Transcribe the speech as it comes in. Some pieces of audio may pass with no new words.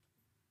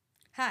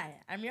Hi,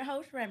 I'm your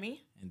host,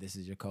 Remy. And this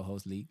is your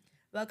co-host Lee.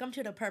 Welcome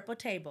to the Purple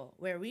Table,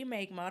 where we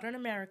make modern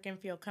Americans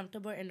feel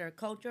comfortable in their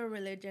culture,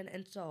 religion,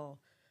 and soul,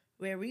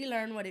 where we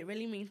learn what it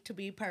really means to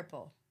be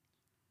purple.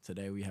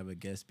 Today we have a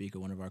guest speaker,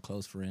 one of our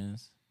close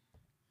friends.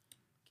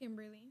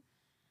 Kimberly.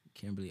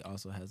 Kimberly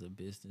also has a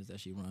business that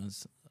she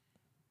runs.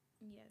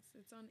 Yes,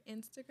 it's on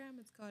Instagram.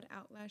 It's called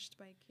Outlashed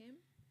by Kim.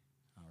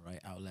 All right,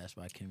 Outlash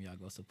by Kim. Y'all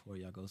go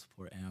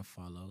support and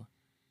follow.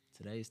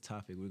 Today's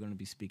topic we're going to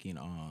be speaking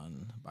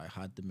on by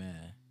hot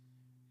demand.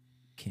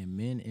 Can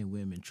men and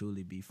women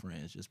truly be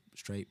friends, just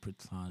straight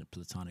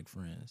platonic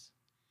friends?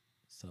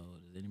 So,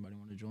 does anybody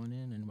want to join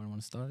in? Anybody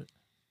want to start?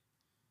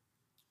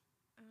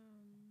 I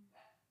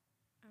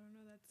don't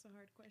know. That's a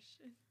hard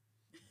question.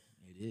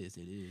 It is.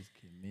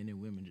 Can men and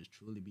women just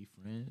truly be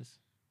friends?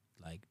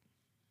 Like,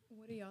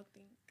 What do y'all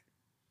think?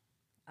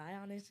 I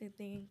honestly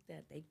think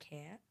that they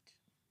can't.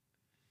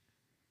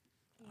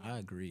 I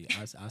agree.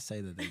 I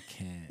say that they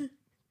can't.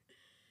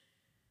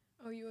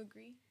 Oh, you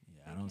agree?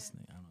 Yeah, They I don't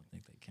can't.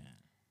 think they can.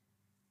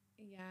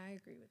 Yeah, I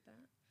agree with that.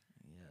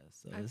 Yeah,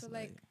 so I it's feel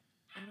like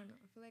I don't know.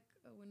 I feel like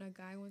when a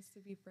guy wants to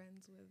be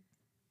friends with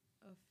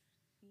a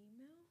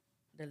female,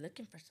 They're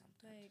looking for something.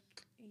 like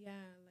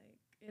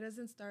like it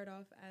doesn't start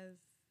off as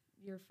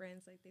your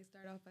friends. Like they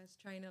start off as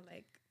trying to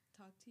like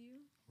talk to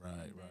you.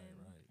 right.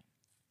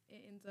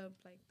 It ends up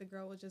like the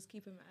girl will just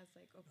keep him as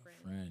like a friend.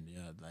 Friend,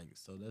 yeah, like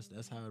so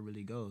that's how it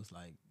really goes.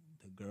 Like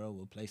the girl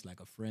will place like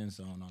a friend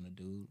zone on the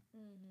dude,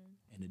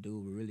 Mm-hmm. and the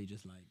dude will really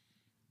just like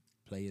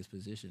play his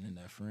position in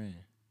that friend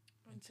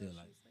until she's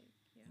like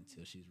yeah.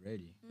 until she's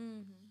ready.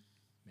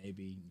 Mm-hmm.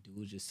 Maybe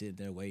dude's just sitting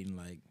there waiting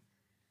like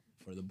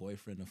for the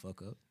boyfriend to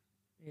fuck up,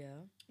 Yeah,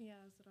 Yeah,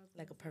 that's what I was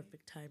like a gonna say.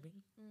 perfect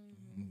timing.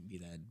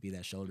 Mm-hmm. be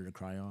that shoulder to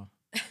cry on.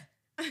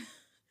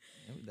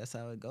 Yeah, that's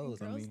how it goes.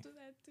 Girls I mean, do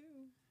that too.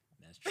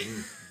 that's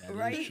true. That is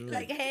Right? true.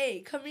 Like,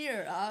 hey, come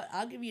here.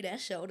 I'll give you that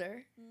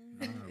shoulder.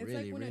 Nah, It's really,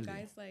 like when really. a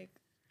guy's like,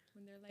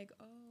 when they're like,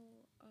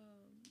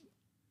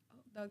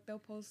 they'll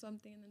post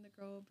something and then the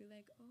girl will be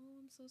like, oh,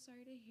 I'm so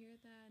sorry to hear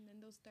that. And then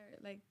they'll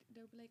start like,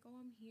 they'll be like, oh,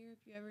 I'm here if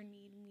you ever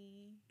need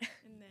me.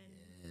 And then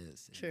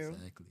Yes, True.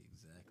 exactly.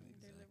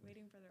 they're like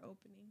waiting for their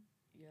opening.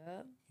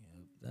 Yep.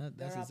 Yeah, that's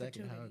There are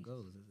exactly how it opportunities.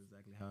 goes. That's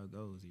exactly how it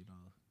goes. You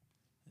know,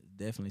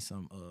 definitely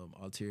some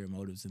ulterior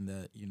motives in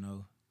that.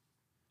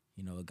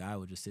 A guy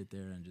would just sit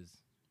there and just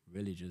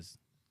really just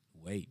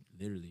wait,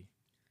 literally.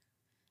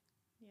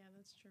 Yeah,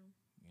 that's true.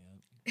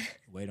 Yeah,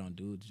 wait on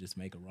dude to just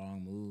make a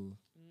wrong move.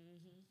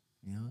 Mm-hmm.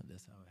 You know,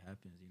 that's how it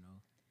happens. You know,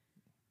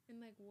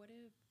 And like, what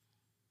if,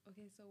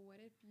 okay, so what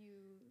if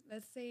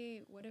let's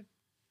say, what if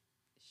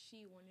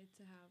she wanted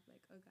to have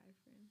like a guy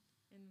friend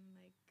and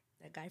like,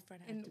 That guy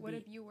friend has and to what be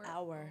if you were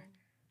our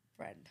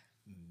friend.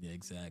 yeah,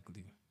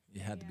 exactly.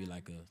 It had to be Yeah.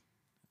 like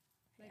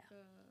like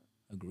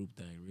a group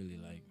thing, really.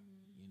 Like,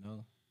 Mhm. you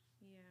know,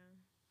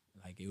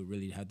 Yeah. like it would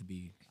really have to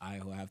be. I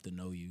who have to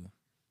know you,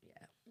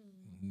 Yeah.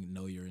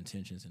 know your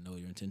intentions, and know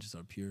your intentions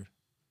are pure.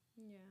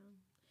 Yeah.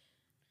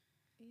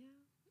 Yeah.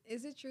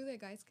 Is it true that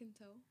guys can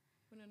tell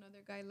when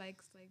another guy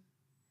likes like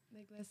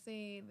let's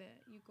say that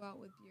you go out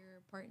with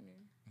your partner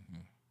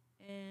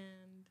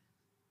and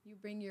you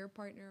bring your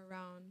partner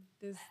around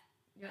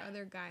your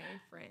other guy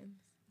friends.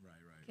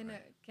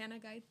 Right, Can a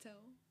guy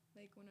tell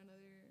like when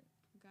another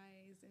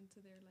guy is into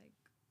their like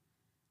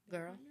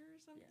Girl. partner or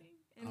something?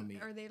 I And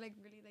mean- are they like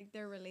really like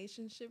their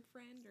relationship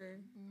friend or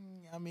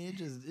I mean,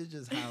 it's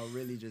just how it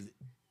really just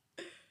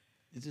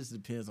it just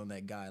depends on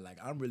that guy. Like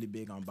I'm really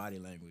big on body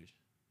language,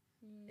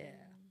 Yeah.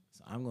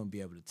 so I'm gonna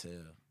be able to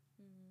tell.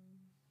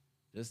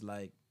 Just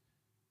like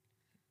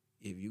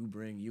if you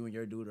bring you and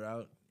your dude are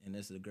out, and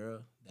it's a girl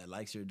that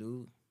likes your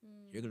dude,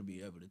 you're gonna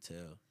be able to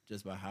tell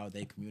just by how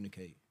they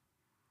communicate.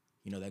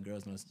 You know, that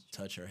girl's gonna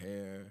touch her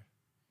hair.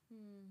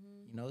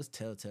 You know, it's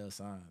telltale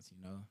signs.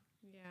 You know,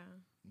 yeah.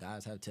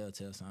 guys have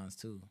telltale signs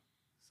too.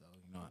 So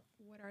you know,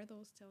 What are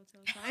those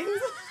telltale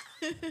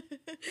signs?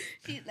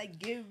 She's like,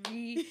 give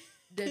me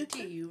the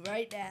tea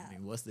right now. I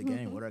mean, what's the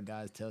game? What are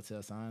guys'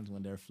 telltale signs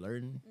when they're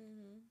flirting?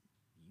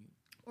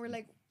 Or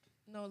like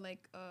no like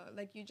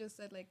you just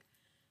said like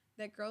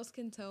that girls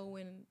can tell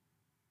when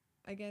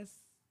I guess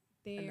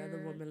they're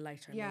Another woman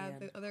likes her yeah man.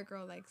 the other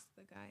girl likes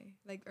the guy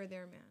like or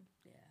their man.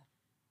 Yeah.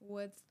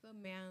 What's the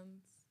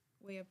man's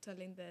way of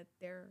telling that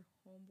their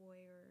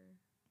homeboy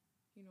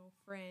or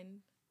friend?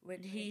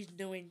 When he's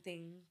doing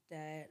things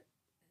that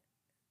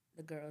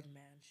the girl's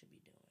man should be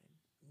doing.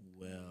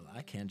 Well,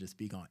 I can't just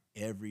speak on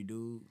every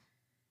dude.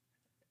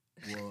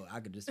 Well, I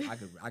could just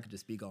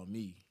speak on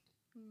me.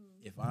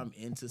 If I'm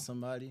into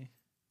somebody,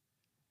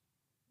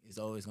 it's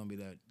always gonna be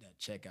that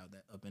checkout,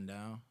 that up and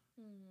down,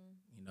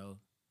 you know.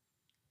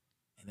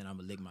 And then I'm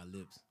gonna lick my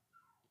lips.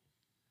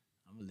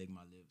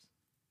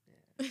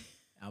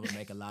 I'm gonna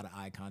make a lot of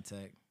eye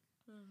contact,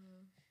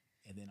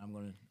 and then I'm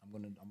gonna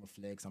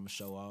flex. I'm gonna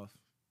show off,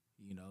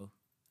 you know.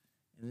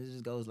 And it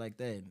just goes like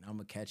that. I'm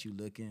gonna catch you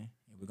looking,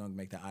 and we're gonna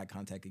make that eye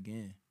contact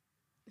again.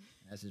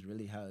 That's just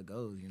really how it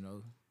goes, you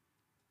know.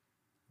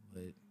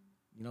 But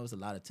you know, it's a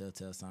lot of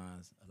telltale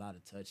signs, a lot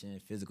of touching,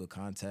 physical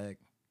contact.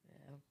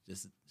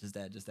 Just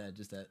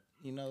that,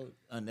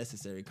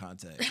 unnecessary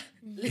contact.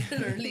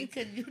 Literally,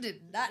 because you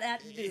did not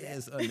have to do that.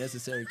 It's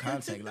unnecessary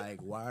contact. Like,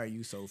 why are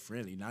you so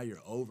friendly? Now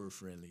you're over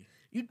friendly.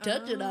 You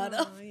touching on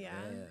them. Yeah,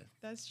 Yeah.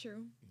 that's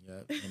true.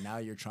 Yep. And now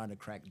you're trying to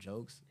crack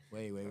jokes.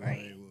 Wait.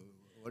 Right.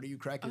 What are you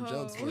cracking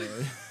jokes for?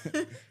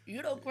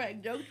 You don't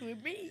crack jokes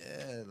with me.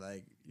 Yeah,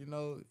 like,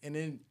 and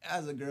then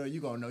as a girl,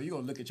 you gonna know. You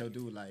gonna look at your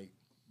dude like,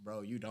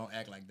 bro, you don't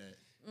act like that.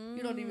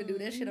 You don't even do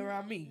that shit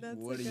around me. That's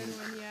What a are good you-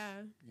 one,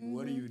 yeah.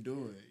 What are you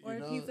doing? Or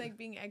if he's like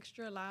being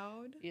extra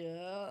loud.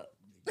 Yeah.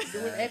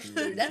 Exactly, Doing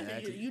extra. That's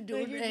exactly. you Like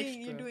doing you're, extra.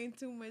 you're doing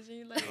too much and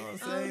you're like, You know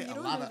what I'm saying? you A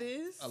don't lot know of-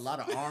 this. a lot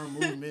of arm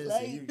movements.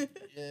 Like-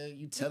 and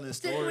you telling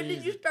Since when stories.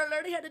 did you start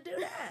learning how to do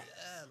that?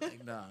 Yeah,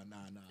 like, nah.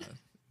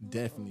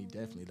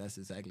 Definitely. That's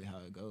exactly how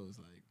it goes.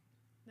 Like,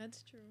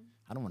 That's true.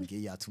 I don't want to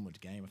give y'all too much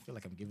game. I feel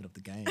like I'm giving up the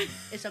game. Man.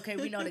 It's okay.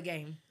 We know the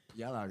game.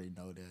 Y'all already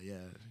know that. Yeah,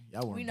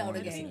 y'all weren't We know born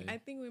the to game. say. I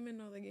think women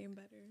know the game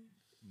better,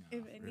 Nah,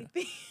 if for real.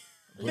 anything.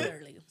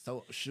 Literally.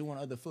 So, shoe on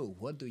other foot.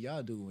 What do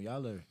y'all do when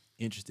y'all are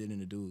interested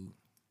in a dude?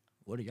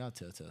 What are y'all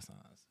telltale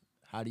signs?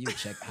 How do you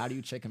check? How do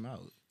you check him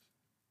out?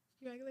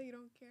 You act like you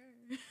don't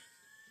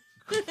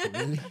care.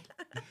 Really?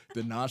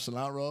 The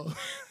nonchalant role.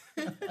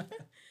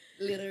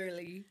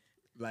 Literally.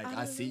 Like I I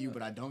don't see you, know.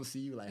 but I don't see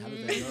you. Like how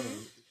does that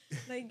go?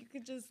 Like you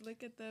could just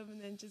look at them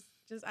and then just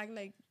act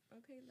like,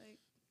 okay, like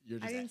You're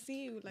I didn't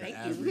see you. Like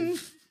Thank you.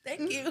 average.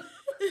 Thank you.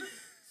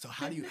 So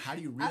how do you I'll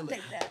reel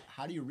take that.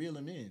 how do you reel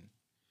him in?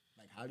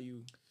 Like how do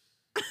you?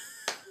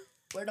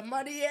 Where the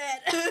money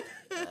at?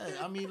 Yeah,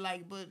 I mean,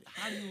 like, but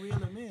how do you reel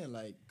him in?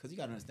 Like, cause you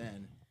gotta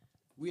understand,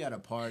 we at a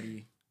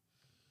party.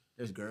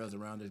 There's girls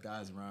around. There's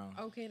guys around.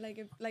 okay, like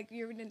if like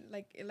you're in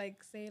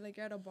like say like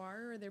you're at a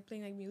bar or they're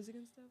playing like music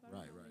and stuff. I don't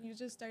Right, know, right. You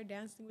just start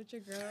dancing with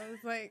your girls,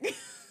 like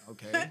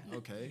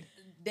Okay.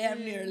 Damn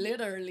near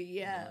literally,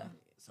 yeah.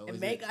 So And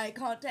is make it, eye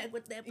contact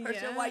with that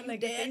person yeah, while you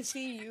like if they dance.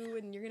 see you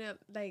and you're gonna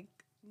like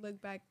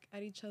look back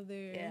at each other.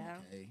 Yeah.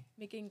 okay.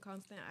 Making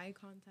constant eye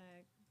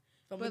contact.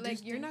 From But a like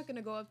you're distance not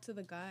gonna go up to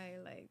the guy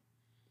like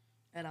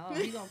at all.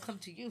 He gonna come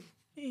to you.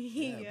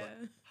 yeah.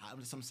 But how?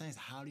 So I'm saying, is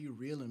how do you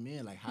reel him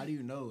in? Like, how do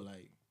you know?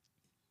 Like,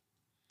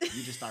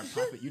 you just start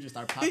popping. You just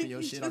start popping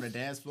your shit on the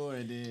dance floor,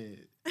 and then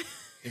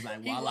it's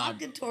like He voila,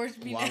 walking towards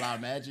me now. voila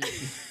magic.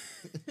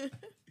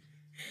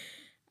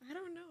 I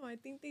don't know. I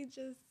think they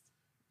just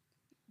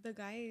the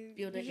guy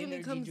Feel the usually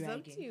energy comes up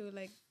dragging. to you.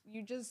 Like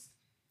you just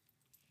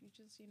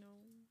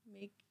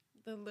make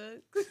the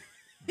look.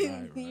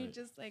 Right, You right.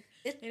 just like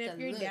It's and if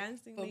the you're look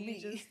dancing for then me.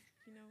 you just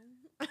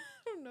I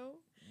don't know.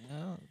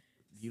 Yeah,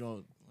 you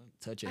don't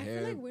touch your I hair,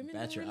 feel like women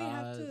bat don't your really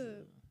have eyes. to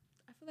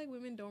I feel like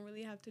women don't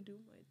really have to do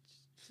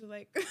much to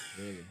like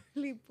Yeah.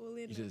 really pull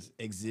in. You just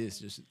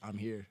exist. Just I'm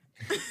here.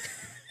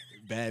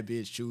 Bad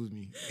bitch, choose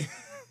me.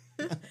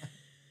 I don't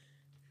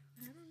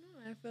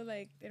know. I feel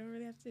like they don't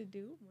really have to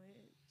do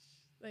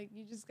much. Like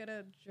you just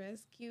gotta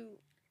dress cute.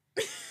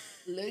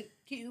 Look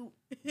cute.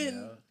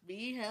 Yeah.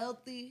 Be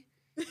healthy.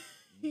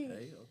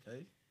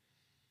 Okay.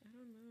 I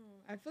don't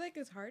know. I feel like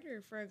it's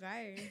harder for a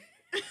guy.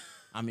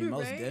 I mean,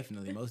 most Right?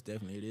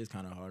 definitely, it is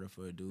kind of harder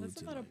for a dude. That's a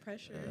to lot of like,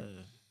 pressure.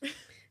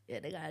 Yeah,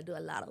 they gotta do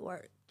a lot of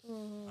work.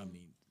 I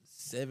mean,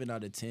 7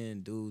 out of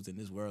 10 dudes in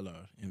this world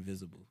are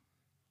invisible,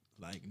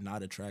 like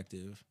not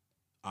attractive,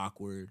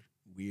 awkward,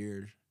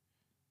 weird,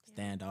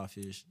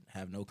 standoffish,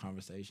 have no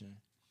conversation.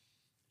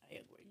 I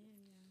agree.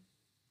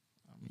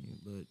 I mean,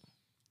 but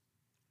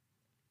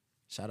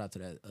shout out to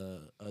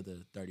that other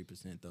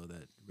 30% though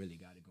that really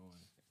got it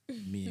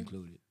going, me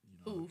included. You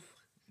know, Oof.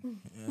 you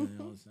know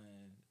what I'm saying?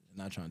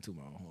 Not trying to toot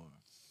my own horn,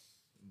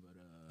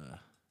 but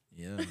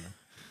yeah.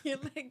 You're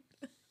like,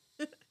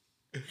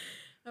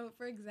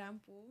 for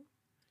example,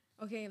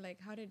 okay, like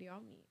how did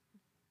y'all meet?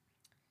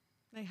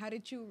 Like how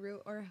did you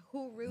reel or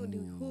who reeled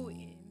who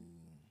in?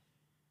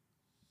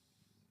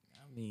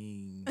 I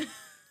mean,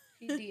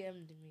 He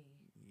DM'd me.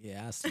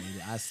 yeah,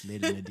 I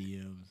slid in the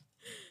DMs.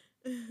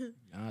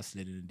 I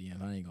slid in the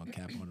DMs. I ain't gonna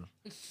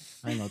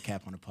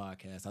cap on the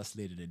podcast. I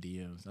slid in the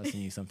DMs. I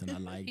seen something I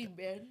liked. He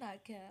better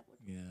not cap.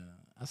 Yeah,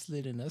 I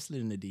slid in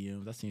the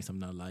DMs. I seen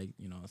something I liked.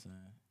 You know what I'm saying?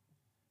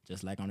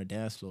 Just like on the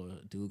dance floor,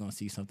 dude gonna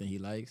see something he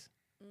likes.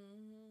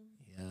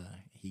 Yeah,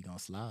 he gonna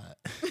slide.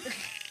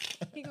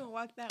 He gonna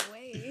walk that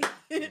way.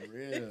 For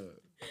real.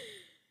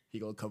 He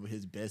gonna come with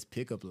his best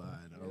pickup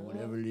line or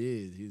whatever it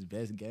is, his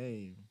best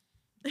game.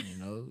 You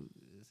know,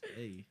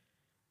 hey,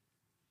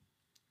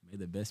 may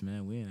the best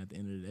man win. At the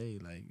end of the day,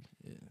 like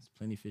yeah, there's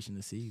plenty of fish in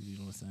the sea. You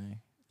know what I'm saying?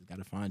 Just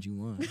gotta find you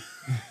one.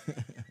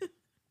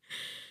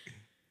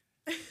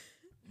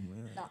 Well,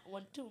 Not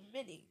one too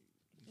many.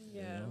 you know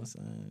Yeah. what I'm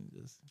saying?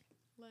 Just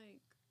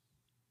Like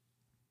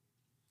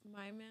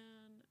my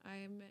man,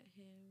 I met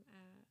him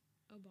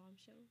at a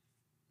bombshell.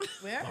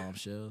 Where?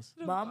 bombshells.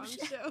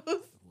 Bombshells.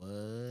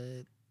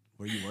 What?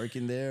 Were you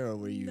working there or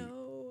were you?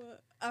 No,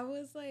 I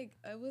was like,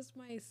 it was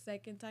my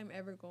second time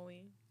ever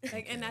going.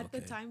 Like, and at the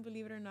okay. time,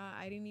 believe it or not,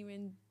 I didn't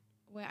even.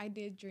 Well, I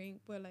did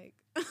drink, but like,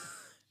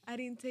 I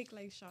didn't take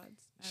like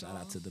shots. At Shout all.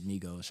 out to the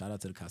Migos. Shout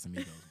out to the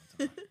Casamigos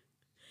one time.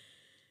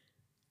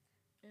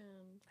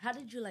 And How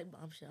did you like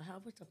Bombshell? How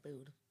was the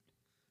food?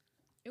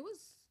 It was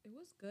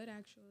good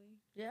actually.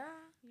 Yeah.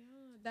 Yeah,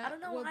 I that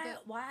don't know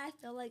well, why I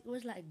felt like it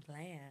was like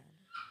bland.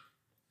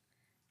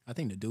 I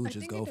think the dudes I just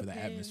think go it for the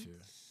depends.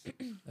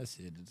 atmosphere. That's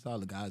it. That's all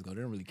the guys go.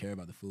 They don't really care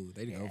about the food.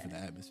 They go for the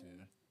atmosphere.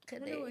 I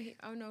Could wonder what they? he.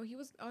 Oh no, he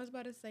was. I was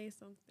about to say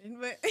something,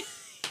 but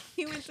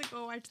he went to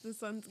go watch the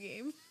Suns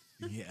game,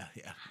 Yeah,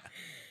 yeah.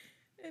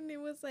 and it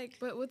was like.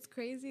 But what's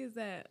crazy is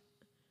that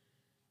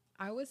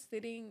I was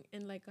sitting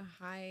in like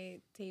a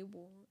high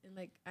table, and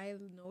like I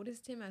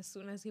noticed him as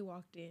soon as he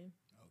walked in.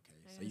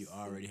 Okay, so you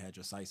already had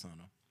your sights on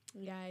them.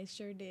 Yeah, I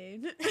sure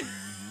did.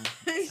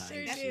 Mm-hmm. I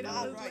sure Tight did.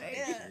 I shit. was right like,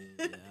 there.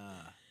 Yeah.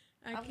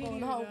 I I'm can't going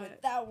even home not.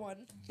 with that one.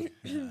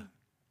 Yeah.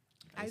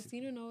 I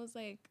seen it and I was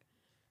like,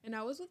 and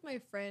I was with my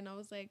friend. I'm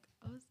like,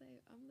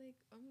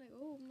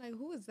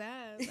 who is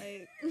that?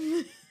 Like,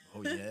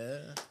 Oh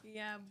yeah.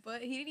 yeah,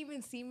 but he didn't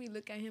even see me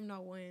look at him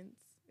not once.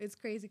 It's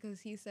crazy because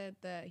he said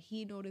that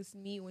he noticed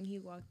me when he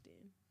walked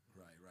in,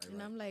 Right.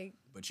 and I'm like,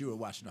 But you were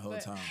watching the whole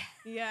but- time.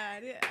 yeah,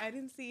 I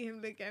didn't see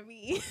him look at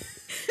me.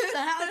 So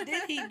how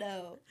did he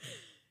know?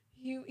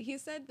 He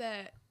said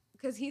that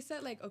because he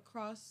sat like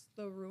across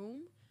the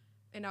room,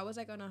 and I was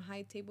like on a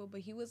high table,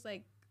 but he was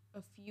like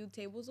a few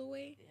tables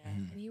away. Yeah.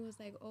 And he was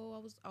like, "Oh,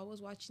 I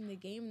was watching the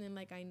game, and then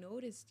like I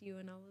noticed you,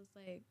 and I was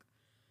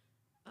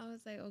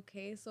like,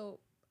 okay." So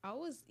I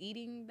was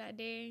eating that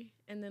day,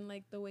 and then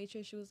like the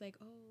waitress, she was like,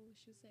 what did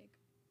she say?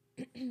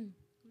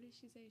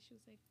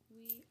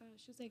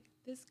 She was like,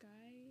 "This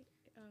guy,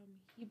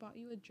 he bought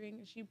you a drink,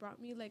 and she brought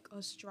me like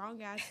a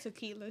strong ass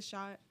tequila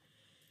shot,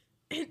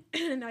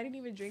 and I didn't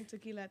even drink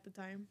tequila at the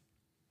time."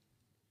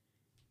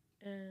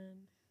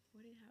 And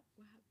what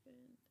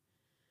happened?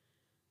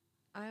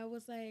 I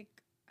was like,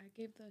 I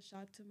gave the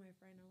shot to my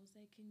friend. I was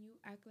like, "Can you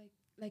act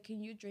like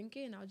can you drink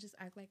it?" And I'll just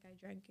act like I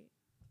drank it.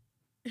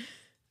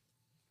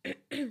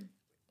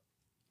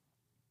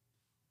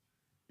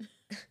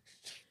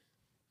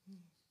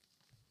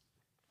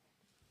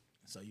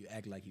 So you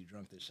act like you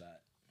drunk the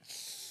shot.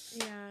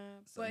 Yeah,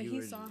 So but you he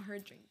were saw just- her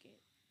drink it.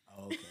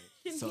 Oh, okay.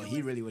 And So he he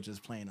was- really was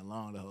just playing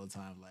along the whole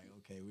time. Like,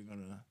 okay, we're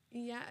gonna.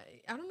 Yeah,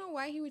 I don't know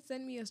why he would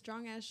send me a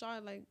strong ass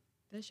shot. Like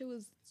that shit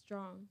was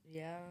strong,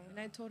 Yeah. and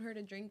I told her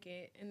to drink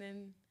it, and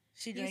then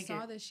She he drank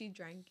saw it. that she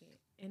drank it,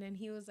 and then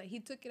he was like, he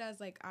took it as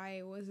like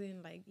I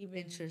wasn't like even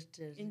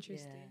Interested.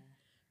 interested. Yeah.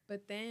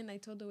 But then I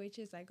told the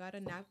waitress I got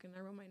a napkin, I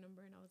wrote my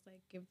number, and I was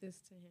like, "Give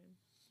this to him."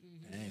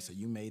 Dang, so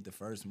you made the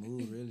first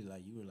move, really?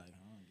 Like, you were like,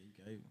 huh, you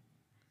gave.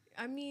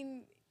 I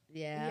mean,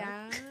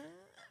 Yeah. yeah,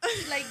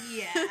 Like,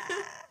 yeah.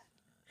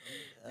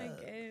 I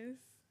guess.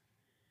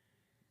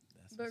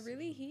 That's But what's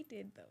really, up. he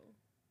did though.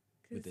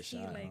 With the he,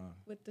 shot, like, huh?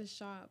 with the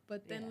shot.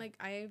 But then Yeah. like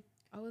I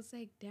was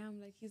like,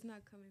 damn, like he's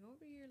not coming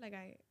over here. Like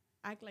I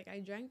act like I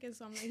drank it,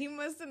 so I'm like, he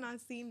must have not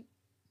seen,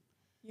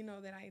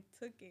 that I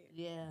took it.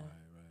 Yeah.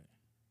 Right.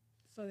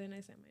 So then I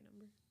sent my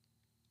number.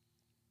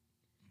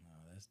 No,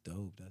 that's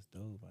dope. That's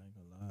dope. I ain't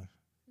gonna lie.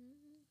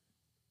 Mm-hmm.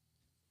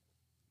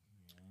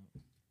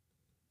 Yeah.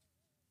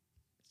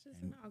 It's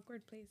just And- an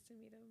awkward place to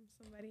meet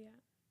somebody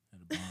at.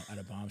 At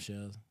a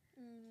bombshells.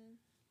 Mm-hmm.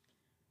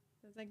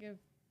 It's like if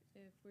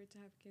we're to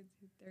have kids,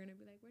 they're gonna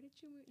be like, "Where did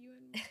you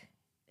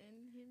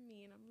and him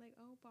meet?" And I'm like,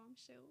 "Oh,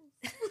 bombshells,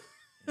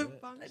 Yeah.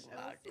 bombshells."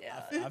 Wow,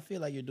 yeah. I feel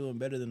like you're doing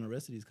better than the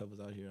rest of these couples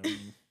out here. I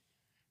mean,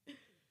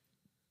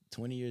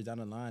 20 years down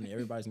the line,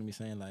 everybody's gonna be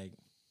saying like,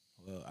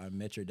 "Well, I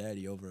met your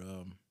daddy over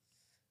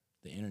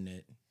the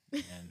internet,"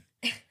 and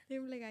They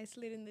were like, "I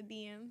slid in the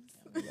DMs."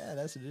 yeah,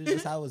 that's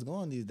just how it's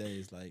going these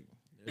days. Like,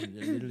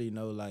 there's literally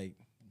no like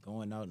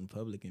going out in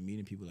public and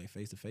meeting people like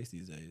face to face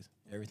these days.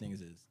 Everything is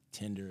just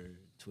Tinder,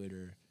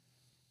 Twitter,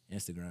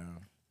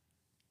 Instagram.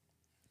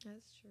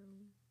 That's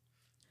true.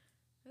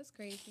 That's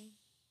crazy.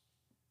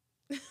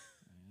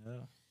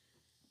 Yeah.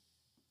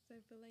 So I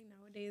feel like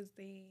nowadays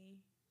I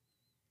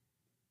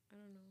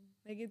don't know,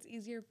 like it's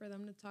easier for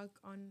them to talk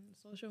on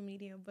social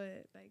media,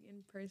 but like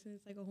in person,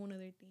 it's like a whole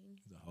nother thing.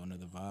 It's a whole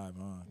nother vibe,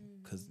 huh?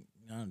 Because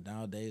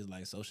nowadays,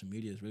 like, social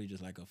media is really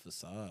just like a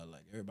facade.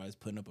 Like, everybody's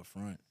putting up a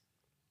front.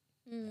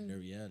 Like, they're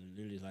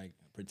literally like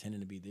pretending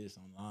to be this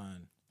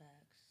online.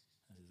 Facts.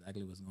 That's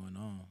exactly what's going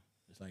on.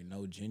 It's like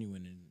no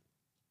genuine, and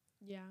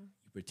Yeah.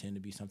 you pretend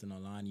to be something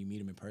online. You meet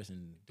them in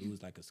person,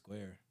 dude's like a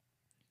square.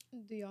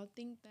 Do y'all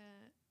think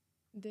that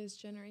this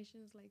generation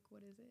is like,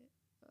 what is it?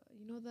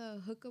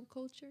 The hookup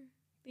culture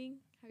thing?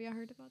 Have y'all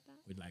heard about that?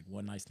 With like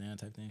one night stand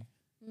type thing.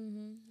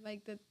 Mm-hmm.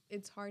 Like that,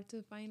 it's hard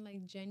to find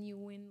like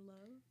genuine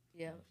love.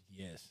 Yeah.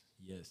 Yes,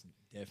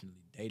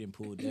 definitely. Dating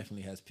pool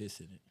definitely has piss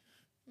in it.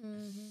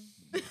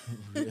 Mm-hmm.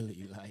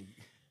 Really, like,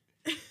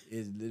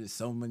 there's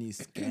so many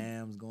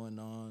scams going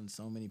on.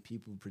 So many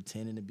people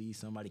pretending to be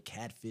somebody,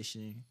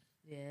 catfishing.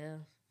 Yeah.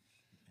 Man,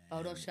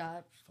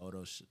 Photoshop.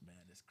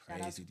 Man, it's Shout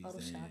out crazy to these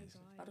Photoshop. days.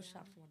 God,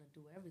 Photoshops want to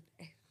do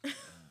everything.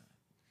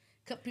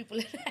 Cut people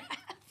in half.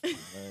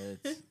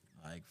 But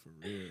like, for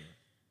real,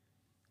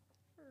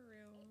 For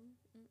real.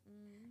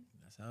 Mm-mm.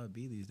 that's how it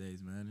be these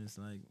days, man. It's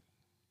like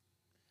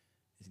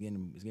it's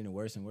getting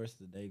worse and worse as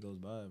the day goes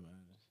by,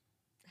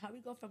 man. How we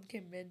go from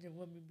Kim Benj and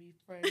women be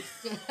friends?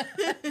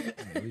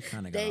 Yeah, we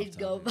kind of got Days off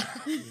go topic.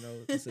 by. You know,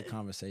 it's a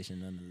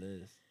conversation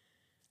nonetheless.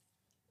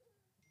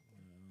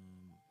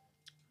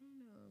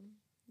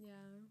 Yeah,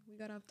 we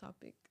got off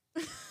topic.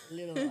 a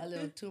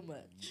little too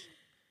much.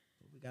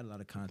 We got a lot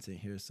of content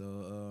here,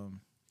 so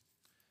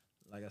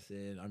like I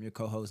said, I'm your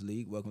co-host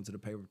League. Welcome to the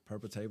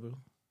Purple Table,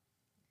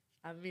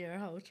 I'm your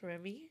host,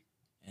 Remy.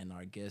 and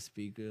our guest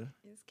speaker.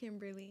 It's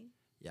Kimberly,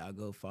 Y'all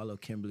go follow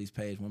Kimberly's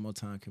page one more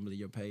time. Kimberly,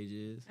 your page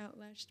is.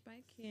 outlashed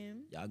by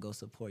Kim. Y'all go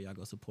support. Y'all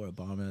go support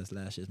bomb ass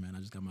lashes, man. I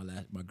just got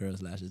my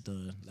girl's lashes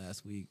done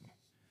last week.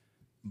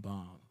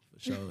 Bomb for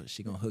sure.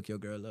 She gonna hook your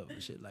girl up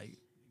for shit. Like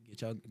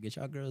get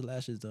y'all girls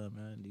lashes done,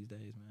 man. These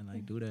days, man.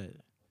 Like do that.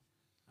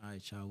 All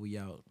right, y'all. We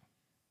out.